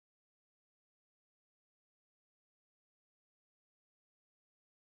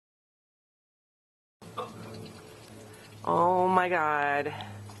Oh my God.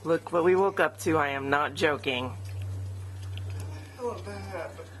 Look what we woke up to. I am not joking.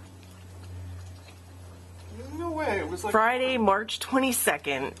 No way. It was like Friday, March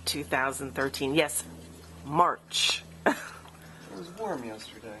 22nd, 2013. Yes, March. It was warm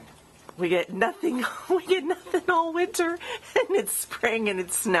yesterday. We get nothing all winter, and it's spring and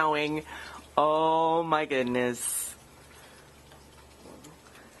it's snowing. Oh my goodness.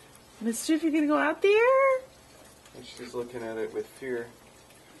 Mischief, you gonna go out there? And she's looking at it with fear.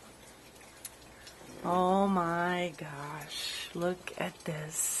 Oh my gosh, look at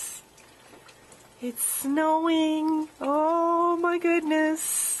this. It's snowing. Oh my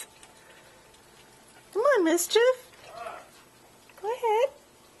goodness. Come on, Mischief. Go ahead.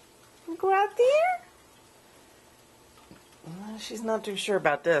 Go out there. She's not too sure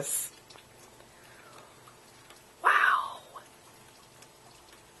about this. Wow.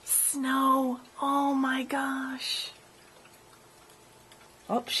 Snow. Oh my gosh.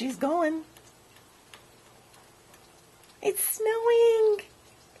 Oh, she's going. It's snowing.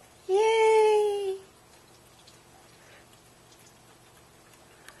 Yay.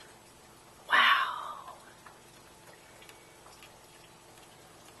 Wow.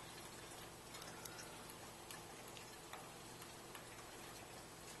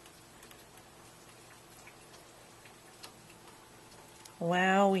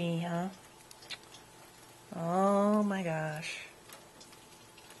 Wowie, huh? Oh my gosh.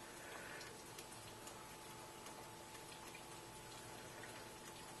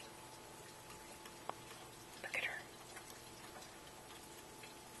 Look at her.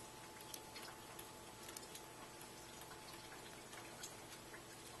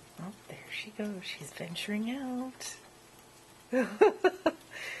 Oh, there she goes. She's venturing out.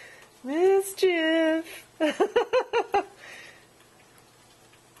 Mischief.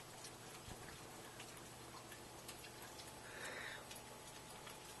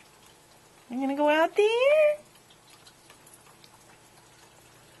 I'm gonna go out there.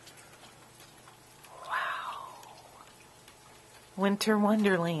 Wow. Winter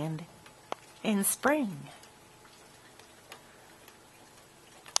Wonderland in spring.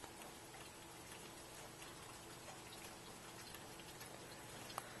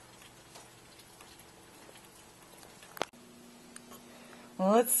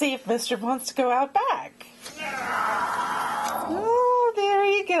 Well, let's see if Mr. wants to go out back. Oh, there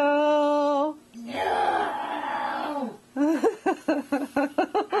you go. No.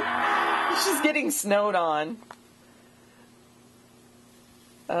 She's getting snowed on.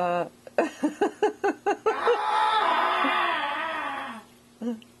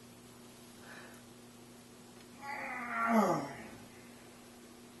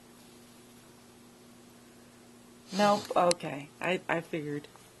 Nope. Okay. I figured.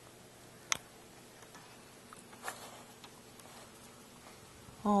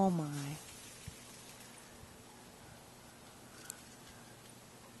 Oh my.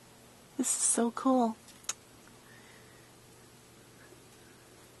 This is so cool.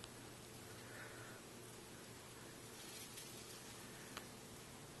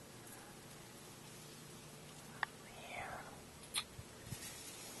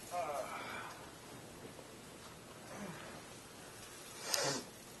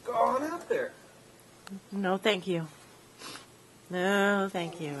 Go on out there. No, thank you. No,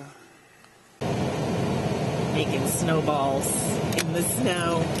 thank you. Making snowballs in the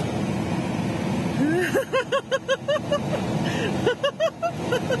snow.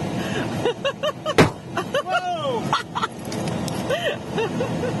 Whoa!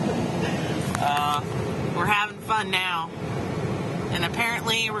 We're having fun now, and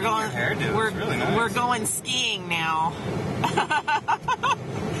apparently we're going. Really nice. We're going skiing now.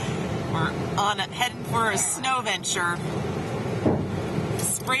 We're heading for a snow venture.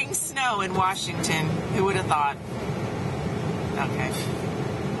 Spring snow in Washington. Who would have thought? Okay.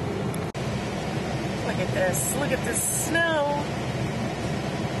 Look at this. Look at this snow.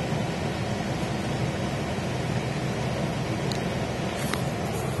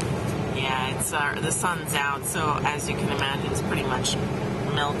 Yeah, it's the sun's out, so as you can imagine, it's pretty much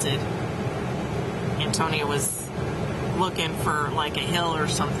melted. Antonio was looking for like a hill or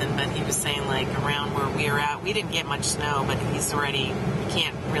something, but he was saying like around where we were at, we didn't get much snow, but he's already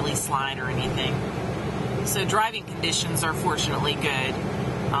can't really slide or anything. So driving conditions are fortunately good,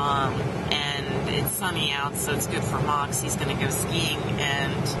 and it's sunny out, so it's good for Mox. He's going to go skiing,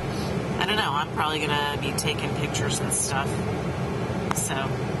 and I don't know, I'm probably going to be taking pictures and stuff. So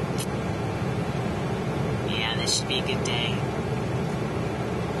yeah, this should be a good day.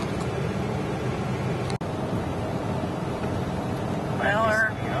 Well,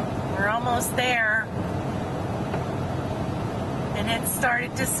 we're almost there. it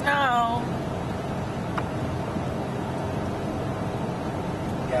started to snow.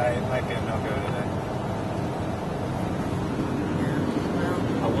 Yeah, it might be a no-go today.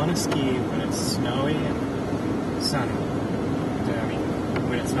 Well, I want to ski when it's snowy and sunny. I mean,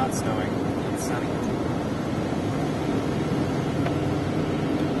 when it's not snowing, it's sunny.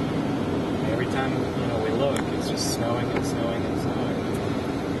 Every time, we look, it's just snowing and snowing and snowing.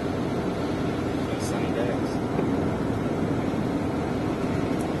 Those sunny days.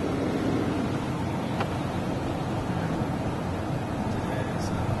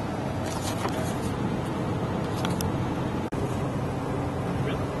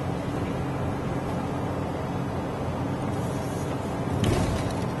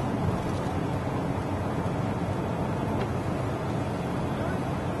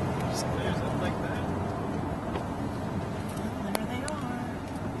 there they are.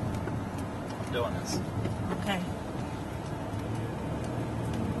 Doing this. Okay.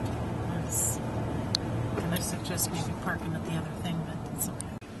 I suggest maybe parking at the other thing, but it's okay.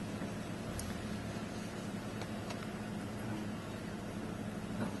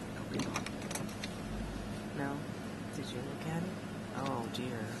 No? Did you look at it? Oh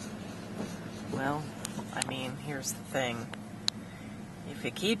dear. Well, I mean, here's the thing. If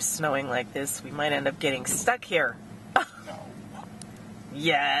it keeps snowing like this, we might end up getting stuck here. No.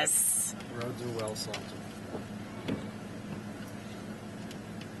 Yes. Roads are well salted.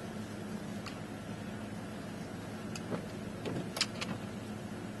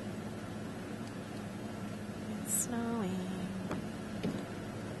 It's snowing.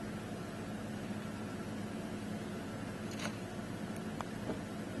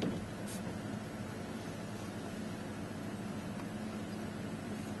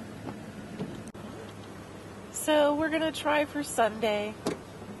 So we're gonna try for Sunday.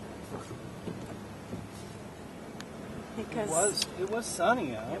 Because It was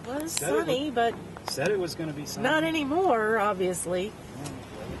sunny out. it was sunny, but Said it was going to be sunny. not anymore, obviously. Yeah,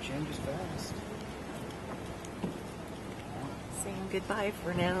 weather changes fast. Saying goodbye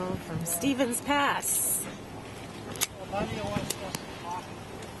for now from Stevens Pass.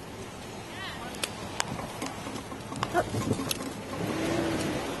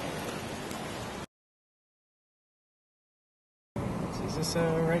 Is this a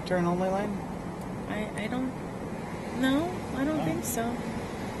right turn only lane? I don't know. I don't think so.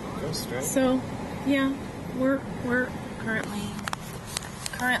 Go straight. So, yeah, we're currently,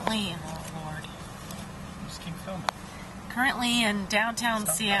 oh Lord, Just keep filming. currently in downtown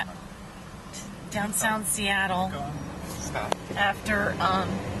Seattle. Downtown Seattle. Go on. Stop. After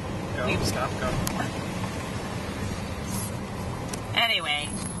Go. we- Stop. Go. Anyway,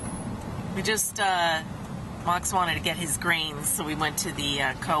 we just Mox wanted to get his grains, so we went to the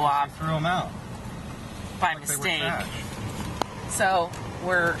co-op Threw them out. by They were mistake. trash. So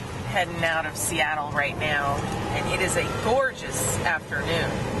we're heading out of Seattle right now, and it is a gorgeous afternoon.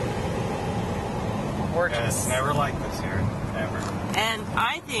 Gorgeous. Yeah, it's never like this here. Ever. And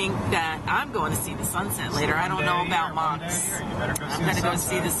I think that I'm going to see the sunset later. I don't know about Mox. You better go see I'm the going to go sunset.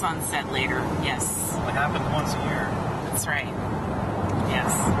 see the sunset later. Yes, It only happens once a year. that's right.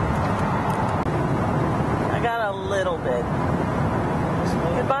 Yes. I got a little bit.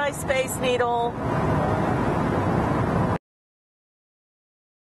 Goodbye, Space Needle.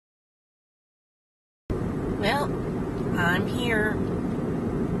 Well, I'm here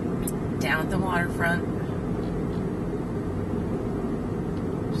down at the waterfront.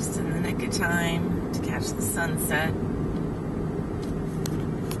 Just in the nick of time to catch the sunset.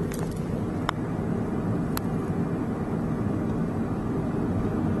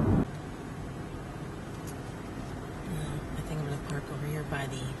 I think I'm going to park over here by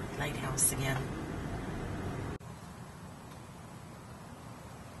the Lighthouse again.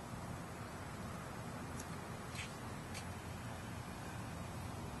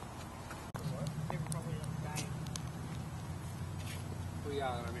 Well, yeah,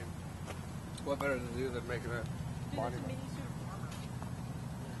 I mean, what better to do than making a monument?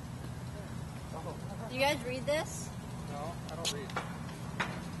 Do you guys read this? No, I don't read.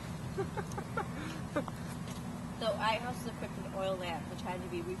 The Lighthouse is equipped with an oil lamp, which had to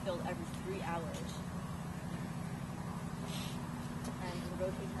be refilled every 3 hours. And the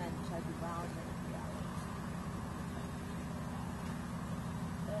rotating head, which had to be wound every 3 hours.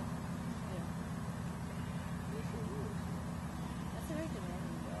 Yeah. That's a very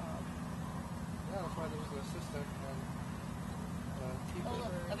demanding job. Yeah, that's why there was an assistant and people. Oh,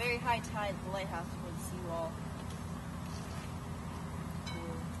 look, a very high tide, the lighthouse was the seawall.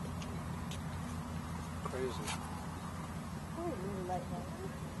 Crazy. Oh, really lighthouse.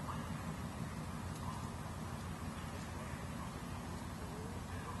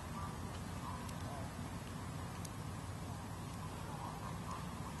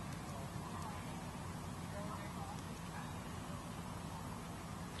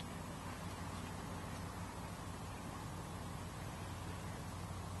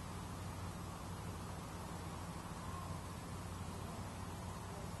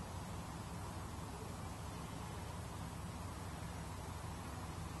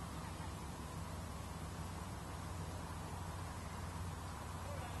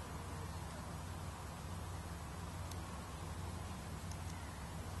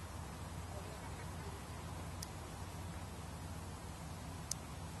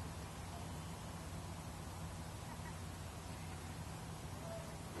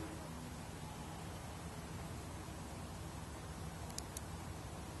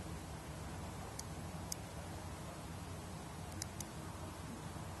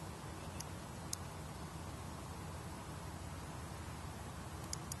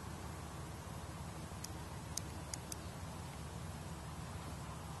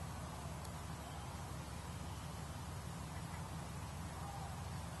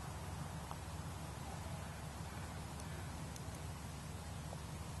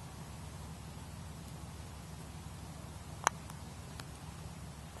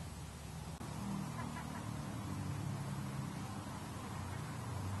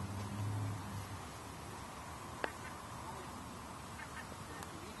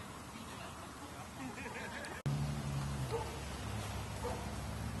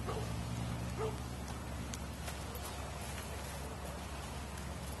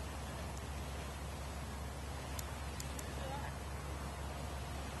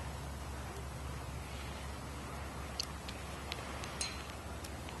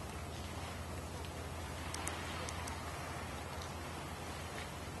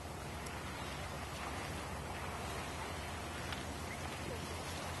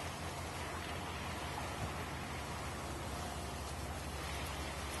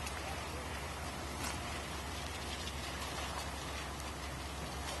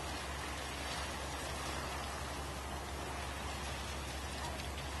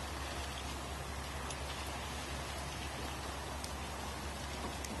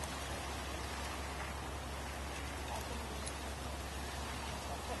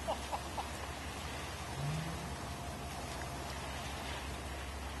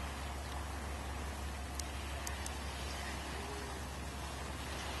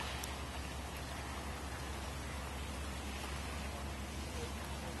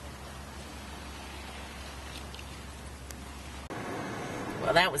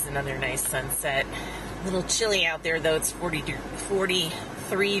 Well, that was another nice sunset. A little chilly out there, though. It's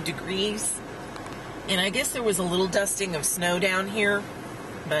 43 degrees. And I guess there was a little dusting of snow down here,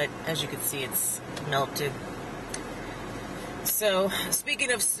 but as you can see, it's melted. So,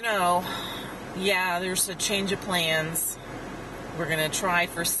 speaking of snow, yeah, there's a change of plans. We're going to try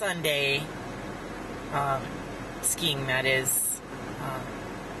for Sunday, skiing, that is,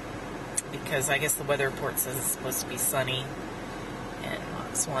 because I guess the weather report says it's supposed to be sunny, and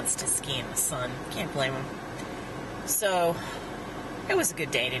Max wants to ski in the sun. Can't blame him. So, it was a good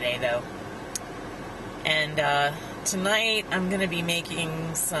day today, though. And tonight I'm going to be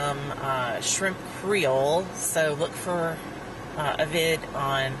making some shrimp creole, so look for a vid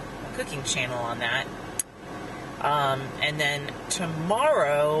on a cooking channel on that. And then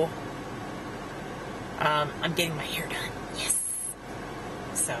tomorrow I'm getting my hair done. Yes!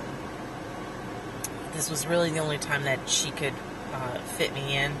 So this was really the only time that she could fit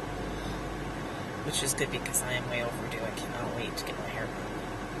me in, which is good because I am way overdue. I cannot wait to get my hair done.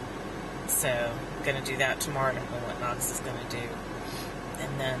 So, I'm going to do that tomorrow. I don't know what Knox is going to do.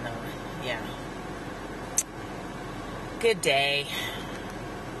 And then, yeah. Good day.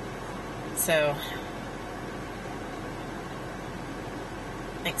 So,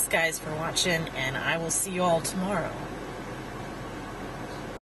 thanks guys for watching, and I will see you all tomorrow.